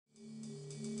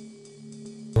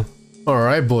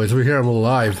Alright boys, we're here, I'm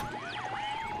alive.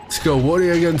 Let's go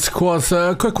Wudi against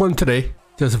Kwos. Quick one today,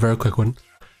 just a very quick one.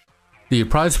 The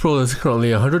prize pool is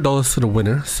currently $100 to the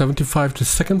winner, 75 to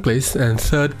second place, and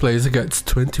third place gets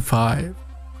 25.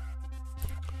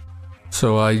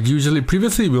 So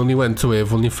previously we only went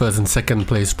with only first and second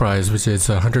place prize, which is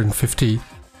 150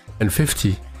 and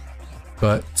 50.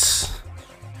 But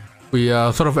we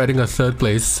are sort of adding a third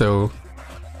place, so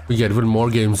we get even more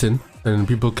games in, and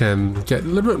people can get a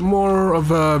little bit more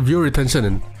of a viewer retention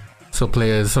in. So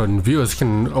players and viewers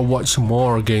can watch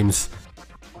more games.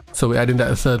 So we're adding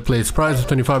that third place prize of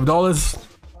 $25.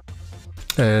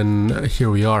 And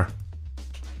here we are.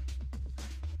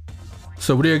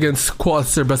 So Wudi against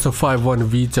Kwos, their best of 5-1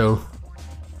 veto.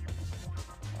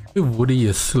 Wudi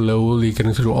is slowly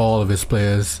getting through all of his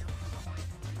players.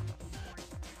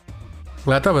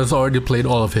 Laptop has already played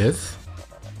all of his.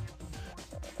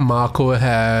 Marco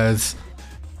has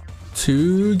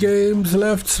 2 games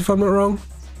left, if I'm not wrong.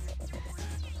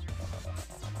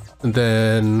 And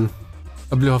then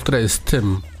I believe after that is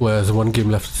Tim, who has 1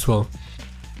 game left as well.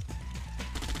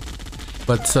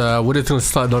 But Wudi's gonna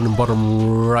start down the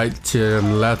bottom right here,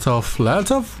 and Latov,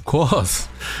 Kwos,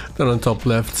 then on top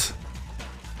left.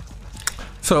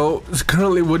 So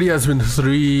currently Wudi has been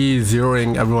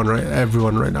 3-0ing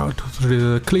everyone right now.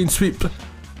 Clean sweep,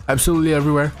 absolutely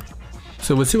everywhere.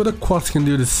 So we'll see whether Kwos can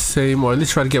do the same, or at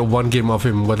least try to get 1 game off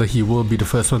him, whether he will be the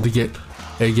first one to get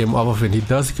a game off of him. He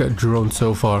does get drone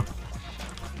so far.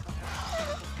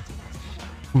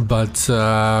 But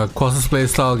Kwos'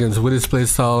 playstyle against Wudi's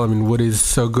playstyle, I mean, Wudi is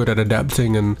so good at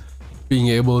adapting and being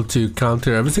able to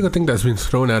counter every single thing that's been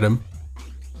thrown at him.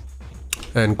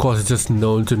 And Kwos is just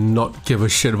known to not give a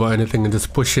shit about anything and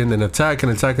just push in and attack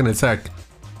and attack and attack.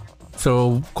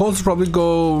 So Kwos will probably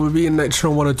go maybe an extra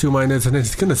 1 or 2 minors, and then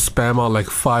he's gonna spam out like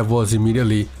 5 walls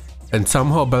immediately and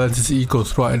somehow balance his eco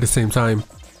throughout at the same time.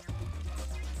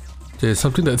 It's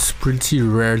something that's pretty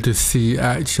rare to see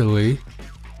actually.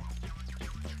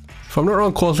 If I'm not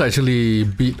wrong, Kwos actually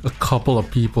beat a couple of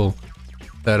people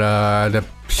that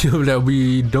that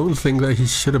we don't think that he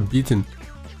should have beaten.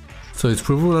 So it's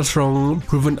proven us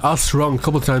wrong a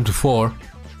couple times before.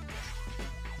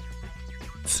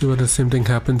 See what the same thing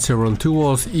happens here. We're on 2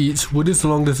 walls each. Wudi's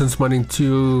long distance mining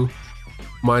 2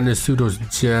 miners to those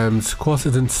gems. Kwos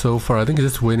isn't so far. I think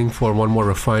he's just waiting for 1 more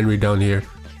refinery down here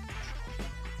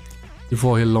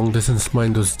before he long distance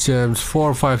mine those gems.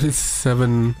 4, 5, 6,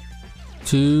 7,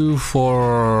 2,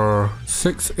 4,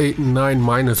 6, 8, 9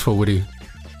 minus for Wudi.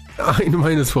 9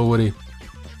 minus for Wudi.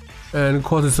 And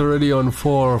Kwos is already on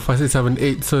 4, 5, 6, 7,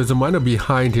 8. So there's a miner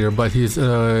behind here, but he's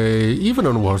even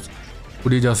on wars.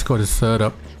 Wudi just got his 3rd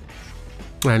up.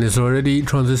 And is already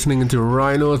transitioning into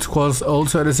rhinos. Kwos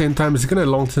also at the same time is gonna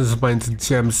long distance mine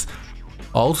gems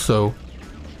also.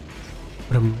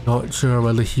 But I'm not sure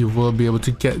whether he will be able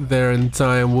to get there in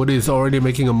time. Wudi is already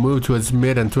making a move towards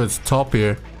mid and towards top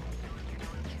here.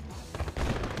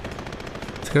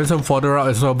 Getting some fodder out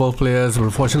as well, both players, but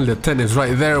unfortunately the 10 is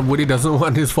right there. Wudi doesn't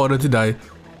want his fodder to die,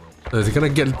 so he's gonna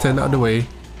get the 10 out of the way.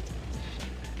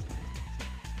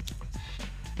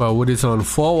 Well, Wudi's on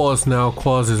 4 walls now,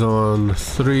 Kwos is on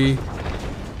 3.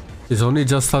 He's only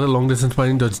just started long distance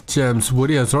mining those gems.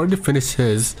 Wudi has already finished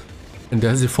his, and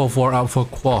there's the 4-4 out for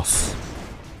Kwos.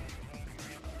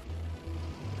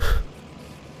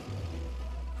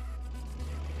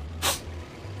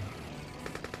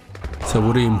 So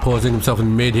Wudi imposing himself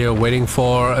in mid here, waiting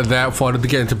for that fodder to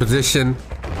get into position.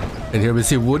 And here we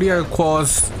see Wudi and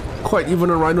Kwos quite even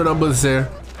on rhino numbers there.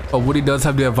 But Wudi does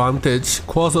have the advantage.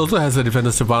 Kwos also has the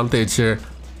defender's advantage here,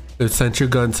 with sentry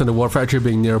guns and the war factory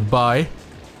being nearby.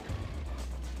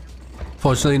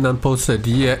 Fortunately none posted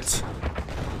yet.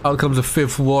 Out comes the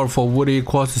 5th war for Wudi.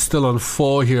 Kwos is still on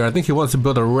 4 here. I think he wants to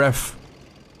build a ref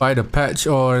by the patch,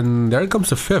 and there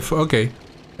comes the 5th, okay.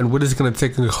 And Wudi's gonna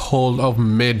take a hold of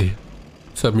mid.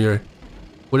 Samir.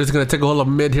 We're just gonna take a hold of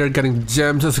mid here, getting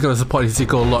gems. That's gonna support his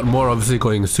eco a lot more, obviously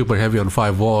going super heavy on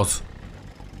 5 walls.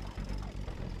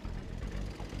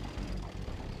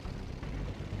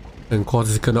 And Kwos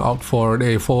is gonna opt for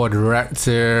a forward rats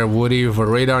here. Wudi with a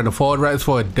radar and a forward rats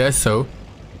for a deso.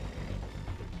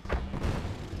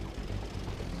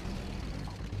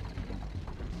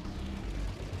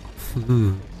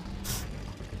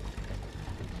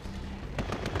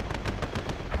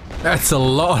 That's a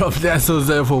lot of desos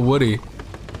there for Wudi.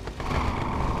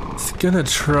 He's gonna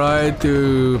try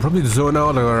to probably zone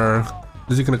out, or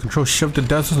is he gonna control shift the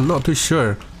desos? I'm not too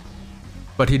sure.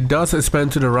 But he does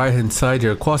expand to the right hand side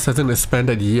here. Kwos hasn't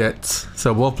expanded yet,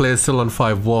 so both players still on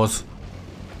 5 walls.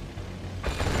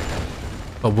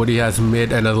 But Wudi has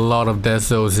mid and a lot of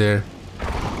desos here.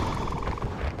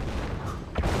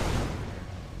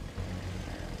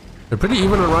 They're pretty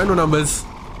even on rhino numbers.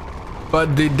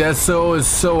 But the Deso is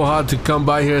so hard to come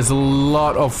by here. There's a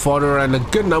lot of fodder and a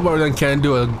good number of them can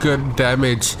do a good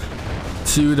damage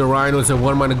to the rhinos. And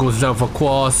one miner goes down for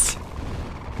Kwos.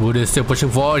 Wudi is still pushing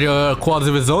forward here. Kwos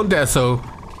with his own Deso.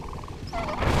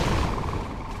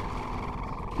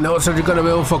 No surgery gonna be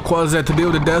able for Kwos there to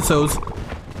deal with the Desos.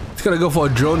 He's gonna go for a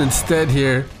drone instead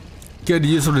here. Good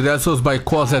use of the Desos by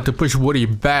Kwos there to push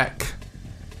Wudi back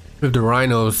with the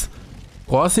rhinos.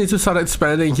 Kwos needs to start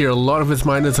expanding here. A lot of his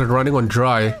miners are running on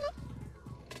dry.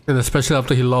 And especially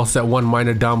after he lost that one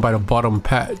miner down by the bottom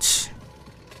patch.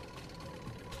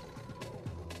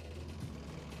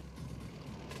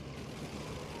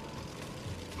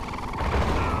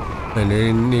 And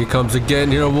then he comes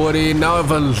again here, Wudi. Now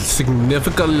with a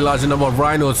significantly larger number of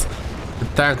rhinos. The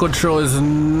tank control is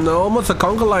almost a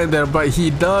conga line there, but he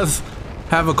does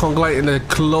have a conga line in a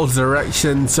close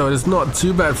direction, so it's not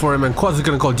too bad for him. And Kwos is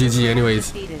gonna call GG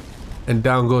anyways. And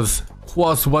down goes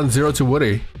Kwos 1-0 to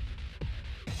Wudi.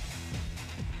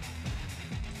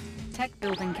 Tech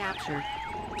building captured.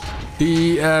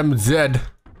 DMZ.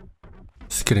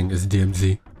 Just kidding, it's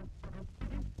DMZ.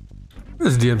 What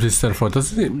does DMZ stand for?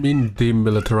 Doesn't it mean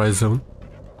demilitarized zone?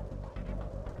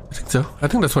 I think so. I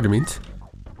think that's what it means.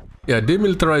 Yeah,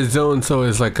 demilitarized zone, so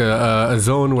it's like a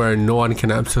zone where no one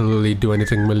can absolutely do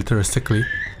anything militaristically.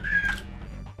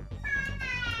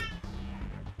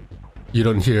 You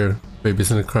don't hear babies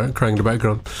in the crying in the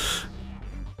background.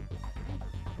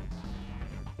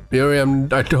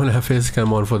 I don't have face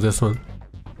cam on for this one.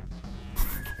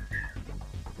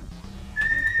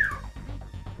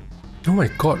 Oh my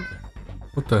god.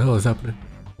 What the hell is happening?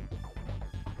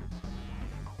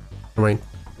 Never mind.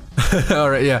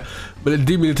 Alright, yeah. But a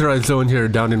demilitarized zone here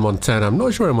down in Montana. I'm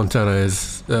not sure where Montana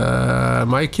is.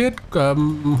 My kid?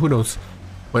 Who knows?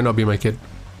 Might not be my kid.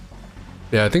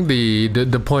 Yeah, I think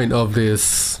the point of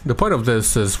this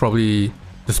is probably,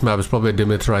 this map is probably a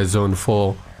demilitarized zone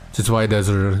 4, which is why there's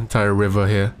an entire river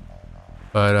here.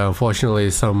 But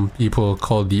unfortunately, some people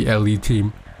called the LE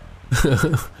team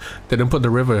didn't put the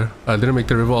river, didn't make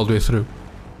the river all the way through.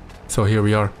 So here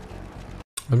we are.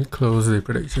 Let me close the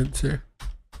predictions here.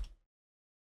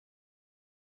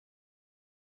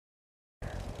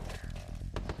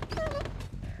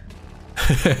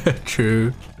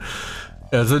 True.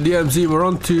 Yeah, so DMZ, we're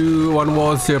on to one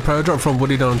walls here. Power drop from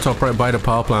Wudi down on top right by the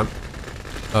power plant.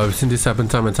 We've seen this happen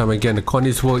time and time again. The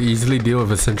Connies will easily deal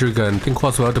with a sentry gun. I think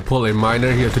Kwos will have to pull a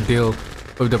miner here to deal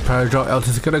with the power drop, else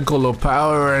he's gonna go low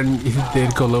power, and he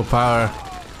did go low power.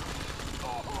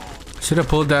 Should have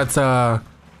pulled that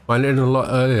miner in a lot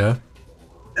earlier.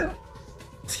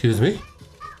 Excuse me.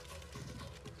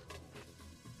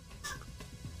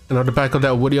 And on the back of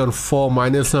that, Wudi on 4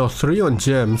 miners, now 3 on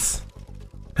gems.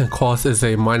 And Kwos is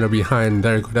a miner behind.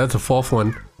 There you go, that's the 4th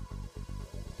one.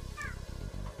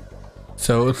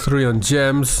 So 3 on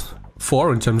gems, 4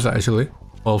 on gems actually,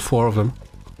 all 4 of them.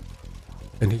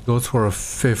 And he goes for a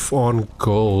 5th on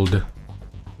gold.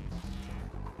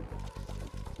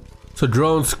 So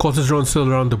drones, Kwos' drone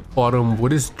still around the bottom.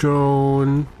 Wudi's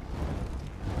drone,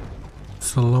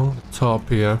 it's along the top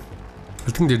here.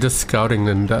 I think they're just scouting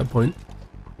at that point.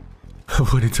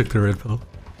 Wudi took the red pill.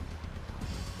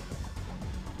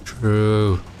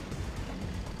 True.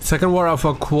 Second war out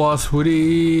for Kwos.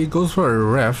 Wudi goes for a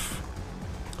ref.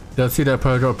 They'll see that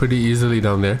power drop pretty easily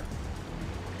down there.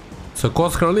 So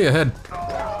Kwos currently ahead.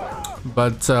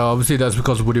 But obviously that's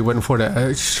because Wudi went for the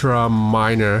extra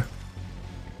miner.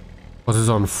 Kwos is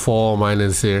on 4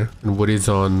 miners here. And Wudi's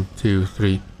on 2,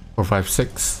 3, 4, 5,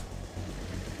 6.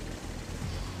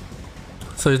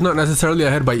 So he's not necessarily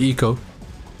ahead by eco.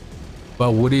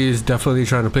 But Wudi is definitely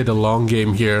trying to play the long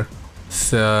game here.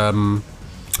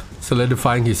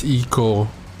 Solidifying his eco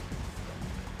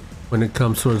when it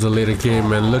comes towards the later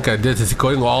game. And look at this, it's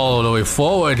going all the way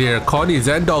forward here. Connies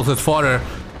and dogs with fodder.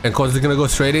 And Kwos is gonna go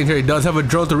straight in here. He does have a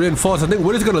drone to reinforce. I think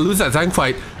Wudi's gonna lose that tank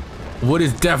fight.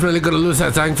 Wudi's definitely gonna lose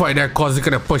that tank fight there. Kwos is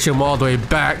gonna push him all the way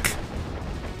back.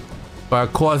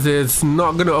 But Kwos is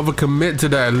not gonna overcommit to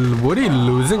that. Wudi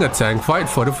losing a tank fight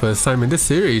for the first time in this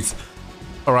series.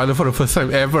 Or rather for the first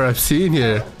time ever I've seen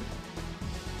here.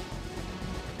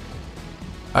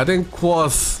 I think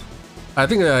Kwos, I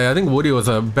think Wudi was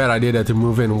a bad idea there to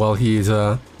move in while he's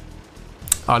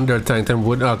under tanked, and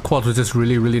Kwos was just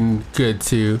really good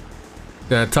to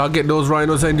target those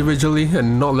rhinos individually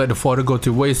and not let the fodder go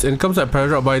to waste. And comes that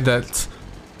paradrap by that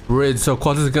bridge, so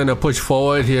Kwos is gonna push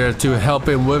forward here to help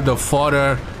him with the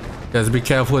fodder. Just be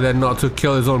careful then not to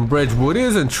kill his own bridge. Wudi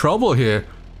is in trouble here.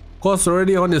 Kwos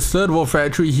already on his 3rd wall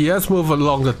factory. He has moved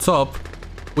along the top.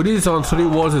 Wudi is on 3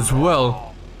 walls as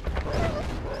well.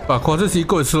 But Kwos'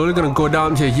 eco is slowly going to go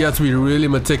down here. He has to be really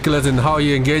meticulous in how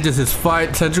he engages his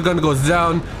fight. Sentry gun goes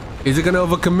down. Is he going to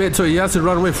overcommit? So he has to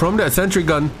run away from that sentry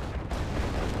gun.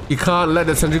 He can't let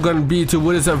the sentry gun be to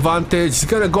Wudi's advantage. He's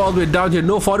going to go all the way down here.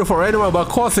 No fodder for anyone. But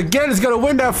Kwos again is going to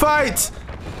win that fight.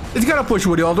 He's going to push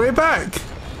Wudi all the way back.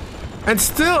 And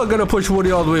still going to push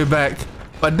Wudi all the way back.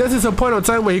 But this is a point of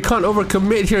time where he can't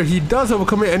overcommit here. He does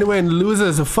overcommit anyway and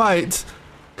loses the fight.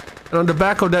 And on the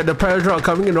back of that, the Paradrop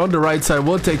coming in on the right side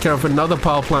will take care of another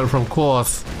power plant from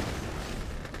Kwos.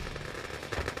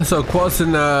 So Kwos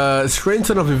in a strange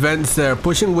turn of events there,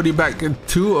 pushing Wudi back in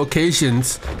 2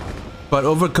 occasions, but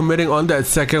overcommitting on that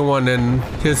second one, and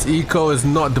his eco is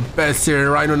not the best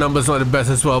here. Rhino numbers not the best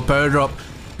as well. Paradrop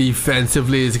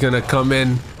defensively is gonna come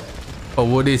in. But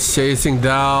Wudi's chasing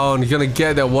down. He's gonna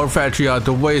get that War Factory out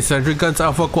the way. Sentry guns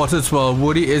out for Kwos as well.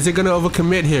 Wudi, is he gonna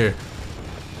overcommit here?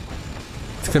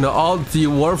 It's gonna alt the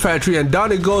War Factory and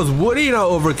down it goes. Wudi now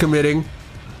overcommitting.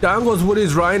 Down goes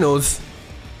Wudi's Rhinos.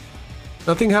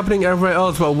 Nothing happening everywhere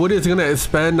else, but Wudi is gonna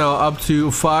expand now up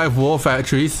to 5 War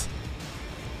Factories.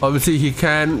 Obviously he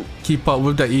can keep up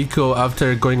with the eco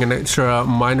after going an extra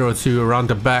miner or 2 around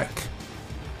the back.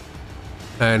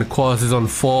 And Kwos is on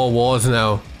 4 wars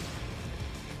now.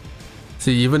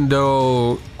 See, even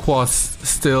though Kwos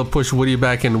still pushed Wudi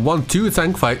back in 1-2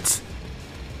 tank fights,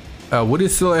 Wudi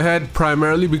is still ahead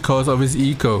primarily because of his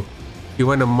eco. He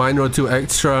went a miner or 2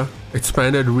 extra,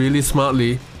 expanded really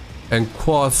smartly, and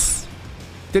Kwos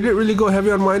didn't really go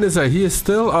heavy on miners. He is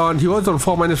still on, he was on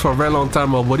 4 miners for a very long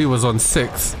time while Wudi was on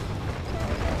 6.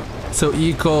 So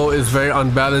eco is very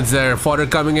unbalanced there. Fodder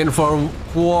coming in for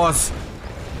Kwos.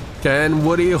 Can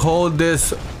Wudi hold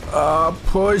this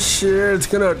push here? It's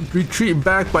gonna retreat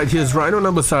back, but his Rhino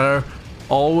numbers are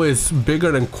always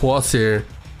bigger than Kwos here.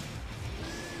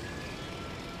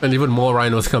 And even more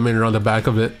Rhinos coming around the back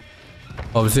of it.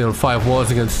 Obviously on 5 wars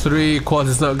against 3. Kwos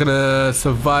is not gonna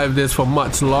survive this for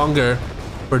much longer,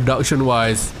 production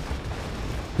wise.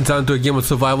 It's down to a game of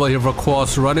survival here for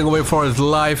Kwos, running away for his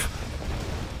life.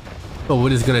 But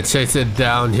Wudi's gonna chase it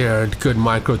down here. Good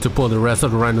micro to pull the rest of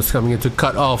the Rhinos coming in to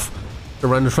cut off the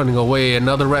Rhinos running away.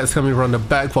 Another Rat's coming around the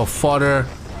back for fodder.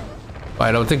 But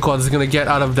I don't think Kwos is gonna get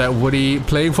out of that. Wudi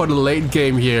playing for the late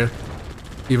game here.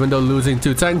 Even though losing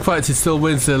 2 tank fights, he still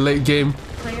wins the late game.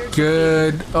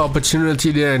 Good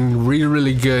opportunity there and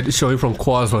really good showing from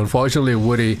Kwos. But unfortunately,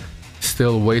 Wudi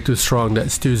still way too strong.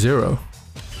 That's 2-0.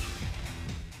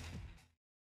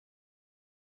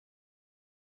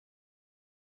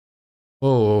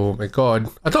 Oh my god.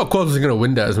 I thought Kwos was gonna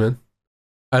win that, man.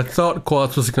 I thought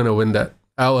Kwos was gonna win that.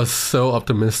 I was so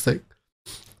optimistic.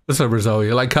 What's up,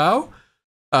 Rizawi? Like how?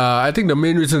 I think the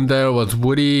main reason there was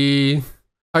Wudi.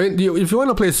 I mean, if you want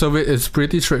to play Soviet, it's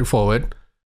pretty straightforward.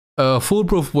 A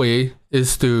foolproof way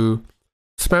is to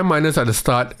spam miners at the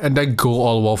start and then go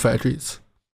all wall factories.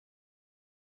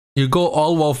 You go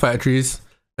all wall factories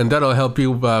and that'll help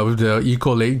you with the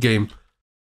eco late game.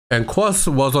 And Kwos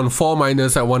was on 4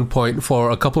 miners at one point for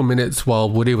a couple minutes while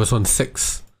Wudi was on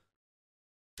 6.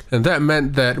 And that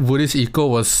meant that Wudi's eco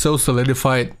was so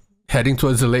solidified heading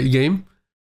towards the late game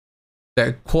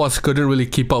that Kwos couldn't really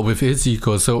keep up with his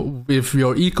eco. So if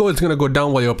your eco is going to go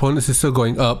down while your opponent is still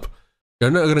going up, you're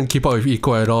not going to keep up with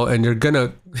eco at all, and you're going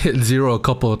to hit 0 a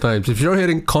couple of times. If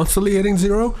you're constantly hitting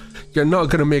 0, you're not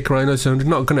going to make Rhinos, you're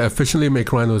not going to efficiently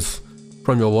make Rhinos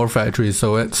from your war factory.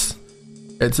 So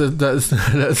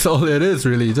that's all it is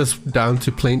really, just down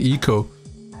to plain eco.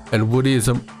 And Wudi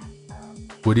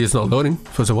is not loading,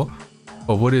 first of all,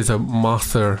 but Wudi is a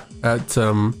master at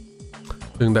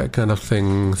doing that kind of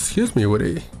thing. Excuse me,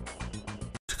 Wudi.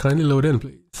 Kindly load in,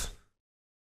 please.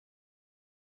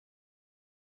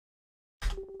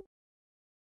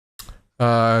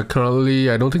 Currently,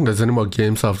 I don't think there's any more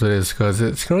games after this because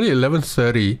it's currently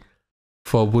 11:30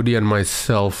 for Wudi and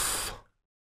myself.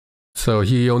 So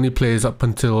he only plays up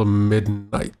until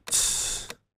midnight.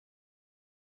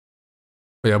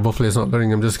 But yeah, both players not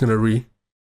learning. I'm just gonna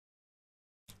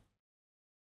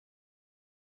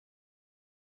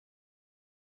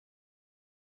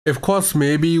If Kwos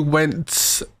maybe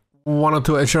went 1 or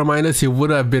 2 extra minus, he would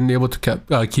have been able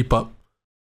to keep up.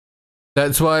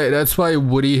 That's why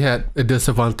Wudi had a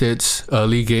disadvantage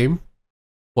early game,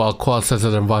 while Kwos has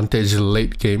an advantage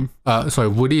late game.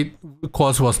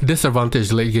 Kwos was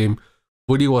disadvantaged late game.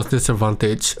 Wudi was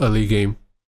disadvantaged early game.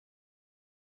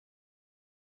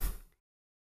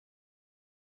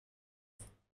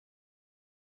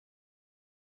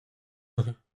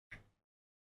 Okay.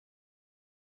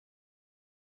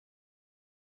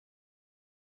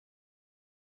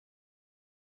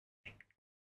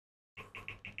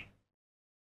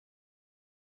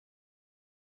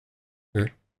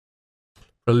 Okay.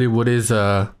 Probably Wudi's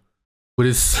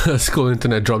school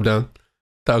internet drop down.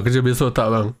 Tak kerja besok tak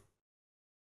bang.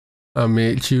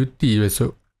 Ambil cuti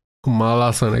besok. Aku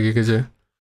malas nak pergi kerja.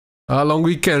 Long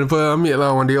weekend apa, ambil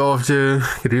lah one day off je.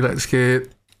 Relax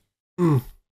sikit.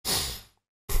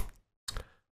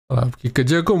 Pergi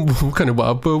kerja aku bukan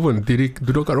buat apa pun.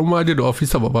 Duduk kat rumah je, duduk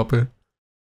office tak buat apa-apa.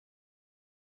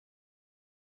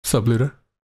 Sup, Lura?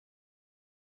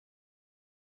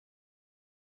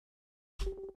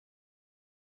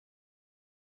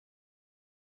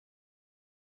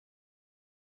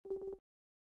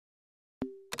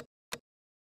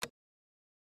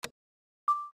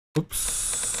 Oops.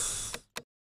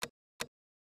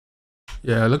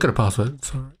 Yeah, look at the password.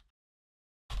 It's alright.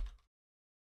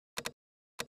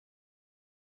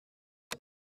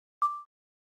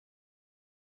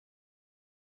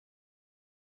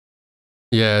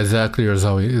 Yeah, exactly,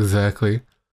 Razawi. Exactly.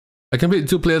 I can beat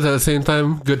 2 players at the same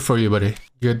time. Good for you, buddy.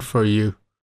 Good for you.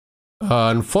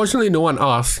 Unfortunately, no one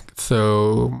asked,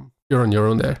 so you're on your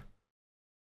own there.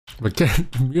 But can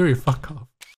Miri, fuck off.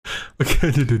 But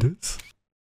can you do this?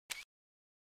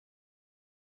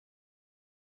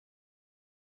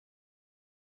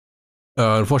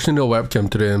 Unfortunately, no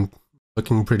webcam today. I'm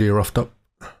looking pretty roughed up.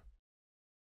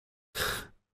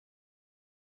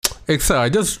 Exa, I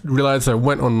just realized I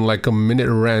went on like a minute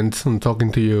rant and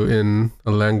talking to you in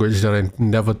a language that I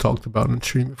never talked about on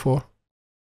stream before.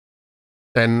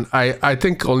 And I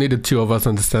think only the 2 of us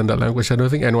understand that language. I don't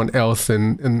think anyone else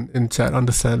in chat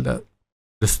understood that.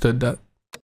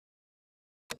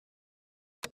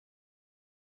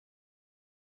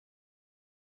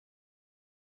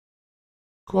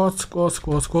 Kwos.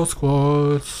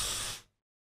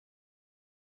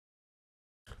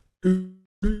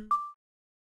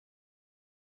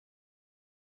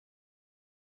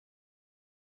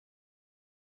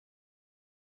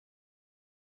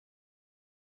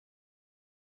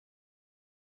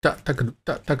 Tak.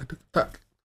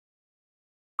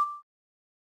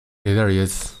 Okay, there he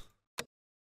is.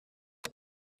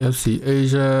 FC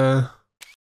Asia.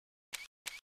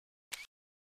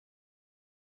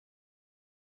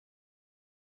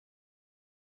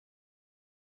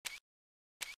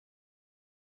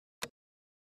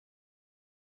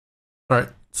 Alright,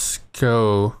 let's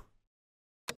go.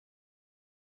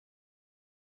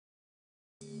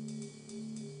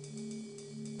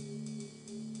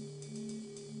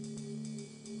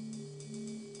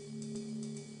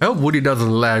 I hope Wudi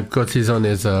doesn't lag because he's on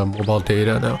his mobile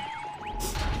data now.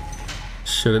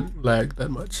 Shouldn't lag that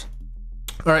much.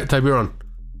 Alright, Tiburon.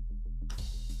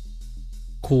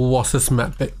 Kwos'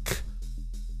 map pick.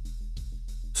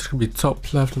 It's gonna be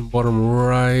top left and bottom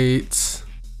right.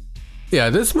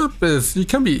 Yeah, this map is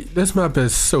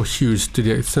so huge to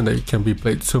the extent that it can be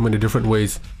played so many different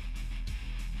ways.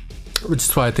 Which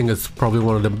is why I think it's probably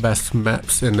one of the best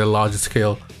maps in the larger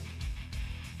scale.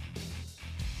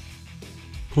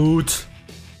 Hoot.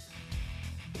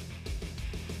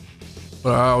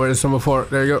 Where's number 4?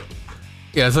 There you go.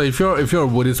 Yeah, so if you're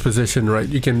Wudi's position, right,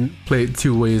 you can play it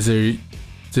 2 ways. You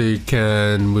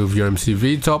can move your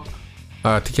MCV top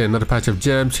to get another patch of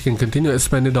gems. You can continue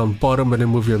expanding on bottom and then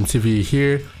move your MCV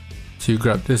here to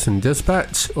grab this in this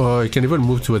patch, or you can even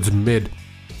move towards mid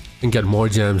and get more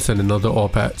gems and another ore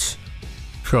patch.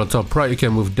 If you're on top right, you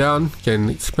can move down, you can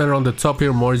expand around the top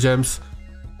here, more gems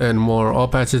and more ore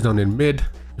patches down in mid.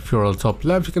 If you're on top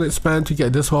left, you can expand to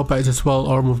get this ore patch as well,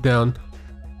 or move down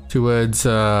towards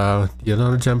the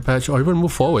other gem patch, or even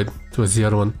move forward towards the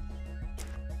other one.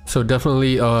 So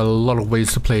definitely a lot of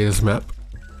ways to play this map.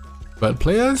 But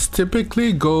players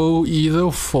typically go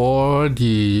either for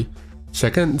the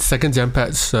second gem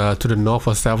patch to the north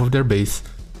or south of their base,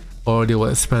 or they will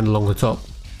expand along the top.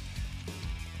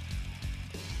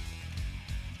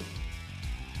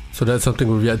 So that's something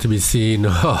we've yet to be seen.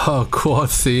 Oh, Kwos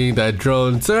seeing that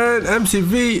drone turn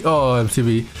MCV. Oh,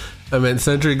 MCV. I meant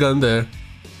sentry gun there.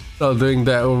 Not doing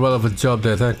that well of a job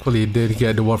there. Thankfully, did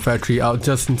get the war factory out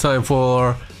just in time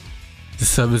for the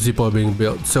service depot being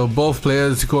built. So both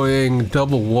players going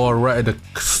double war right at the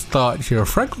start here.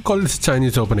 Frank will call this a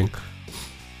Chinese opening.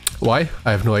 Why?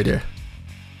 I have no idea.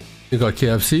 You got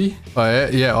KFC? Oh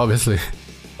yeah, obviously.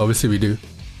 Obviously we do.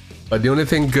 But the only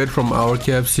thing good from our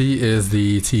KFC is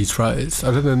the cheese fries.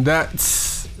 Other than that,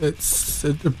 it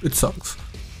sucks.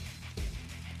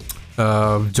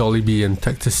 Jollibee and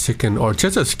Texas chicken, or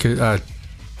just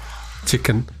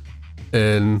chicken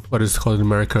in what is called in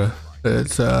America.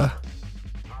 It's a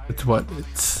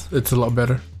lot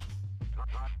better.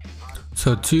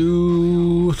 So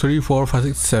 2, 3, 4, 5,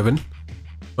 6, 7.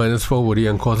 Minus 4 Wudi,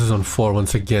 and Kwos is on 4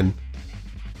 once again.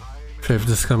 Fifth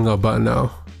is coming up button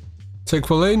now.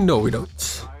 Chick-fil-A? No, we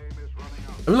don't.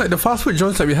 I mean, like, the fast food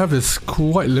joints that we have is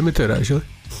quite limited, actually.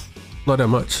 Not that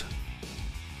much.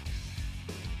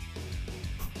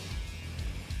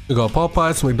 We got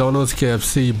Popeyes, McDonald's,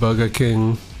 KFC, Burger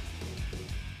King.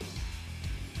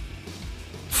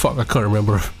 Fuck, I can't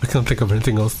remember. I can't think of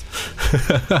anything else.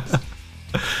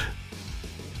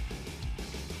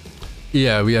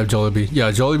 Yeah, we have Jollibee.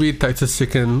 Yeah, Jollibee, Texas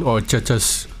Chicken, or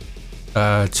Chachas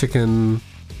Chicken,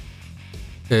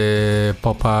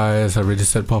 Popeyes. I already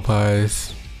said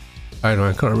Popeyes. I don't know,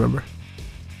 I can't remember.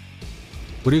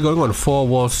 What are you going on 4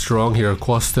 walls strong here?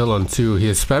 Kwos still on 2.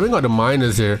 He's spamming out the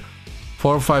miners here.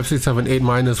 4, 5, 6, 7, 8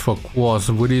 miners for Kwos.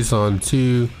 Wudi's on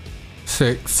 2,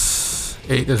 6,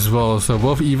 8 as well. So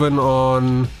both even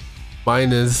on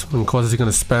miners. And Kwos is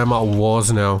gonna spam out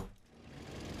walls now.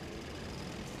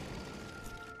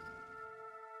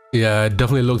 Yeah, it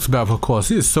definitely looks bad for Kwos.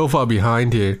 He is so far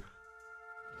behind here. He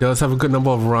does have a good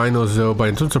number of rhinos though, but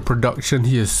in terms of production,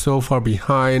 he is so far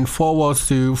behind. 4 walls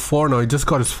to 4 now. He just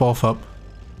got his 4th up.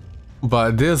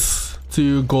 But this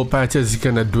 2 gold patches is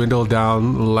gonna dwindle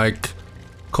down like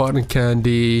cotton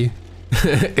candy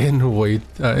in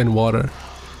water.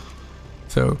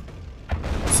 So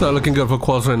it's not looking good for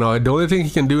Kwos right now. The only thing he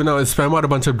can do now is spam out a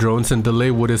bunch of drones and delay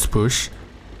Wudi's push.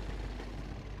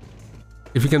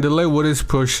 If he can delay Wudi's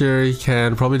push here, he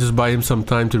can probably just buy him some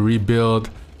time to rebuild.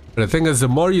 But the thing is, the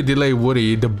more you delay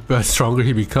Wudi, the stronger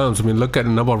he becomes. I mean, look at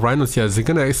the number of rhinos he has. He's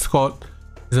gonna escort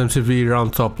his MCV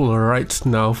around top right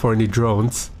now for any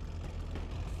drones.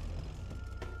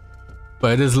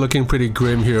 But it is looking pretty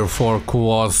grim here for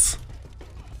Kwos.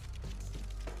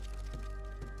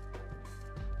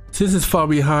 Since it's far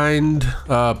behind,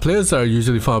 players are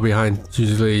usually far behind.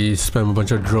 Usually spam a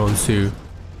bunch of drones to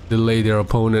delay their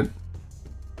opponent.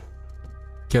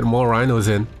 Get more rhinos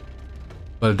in.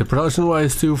 But the production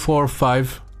wise, 2, 4,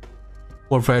 5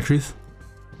 more factories.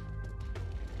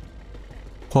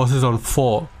 Kwos is on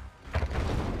 4.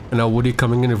 And now Wudi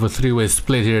coming in with a 3-way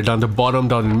split here. Down the bottom,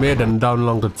 down in mid, and down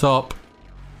along the top.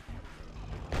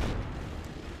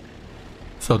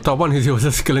 So top one, he was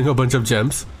just killing a bunch of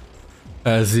gems,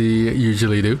 as he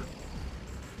usually do.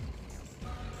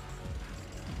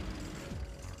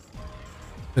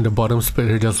 And the bottom split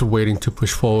here just waiting to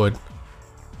push forward.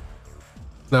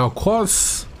 Now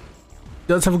Kwos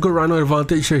does have a good rhino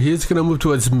advantage here. He's gonna move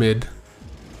towards mid.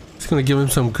 It's gonna give him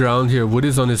some ground here.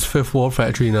 Wudi's on his 5th war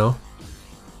factory now.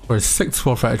 Or his 6th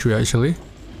war factory actually.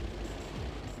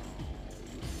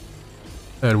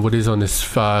 And Wudi's on his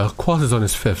Kwos is on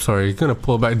his 5th, sorry. He's gonna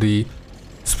pull back the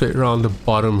split around the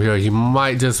bottom here. He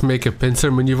might just make a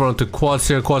pincer maneuver onto Kwos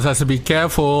here. Kwos has to be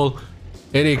careful.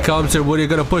 In he comes here. Wudi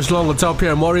gonna push along the top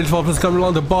here. More reinforcements coming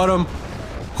along the bottom.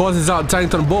 Kwos is out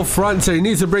tanked on both fronts, so he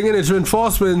needs to bring in his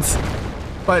reinforcements.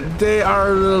 But they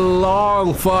are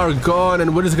long far gone,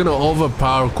 and Wudi's gonna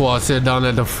overpower Kwos here down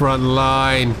at the front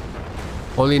line.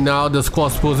 Only now does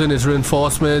Kwos pulls in his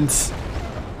reinforcements.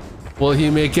 Will he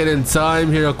make it in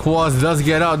time here? Kwos does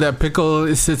get out that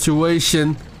pickle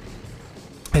situation.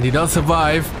 And he does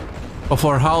survive. But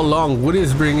for how long? Wudi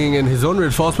is bringing in his own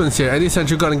reinforcements here. Any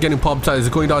sentry gun getting popped out is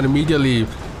going down immediately.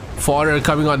 Fodder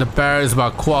coming out the barrels,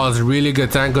 but Kwos really good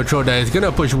tank control there. He's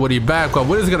gonna push Wudi back, but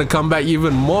Wudi's gonna come back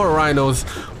even more rhinos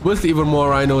with even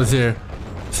more rhinos here.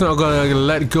 He's not gonna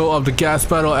let go of the gas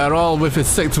pedal at all with his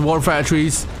 6 war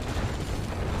factories.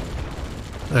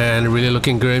 And really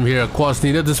looking grim here. Kwos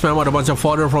needed to spam out a bunch of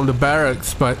fodder from the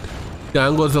barracks, but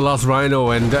down goes the last rhino,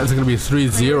 and that's gonna be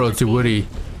 3-0 to Wudi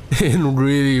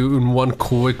in one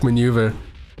quick maneuver.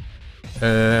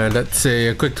 And that's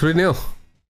a quick 3-0.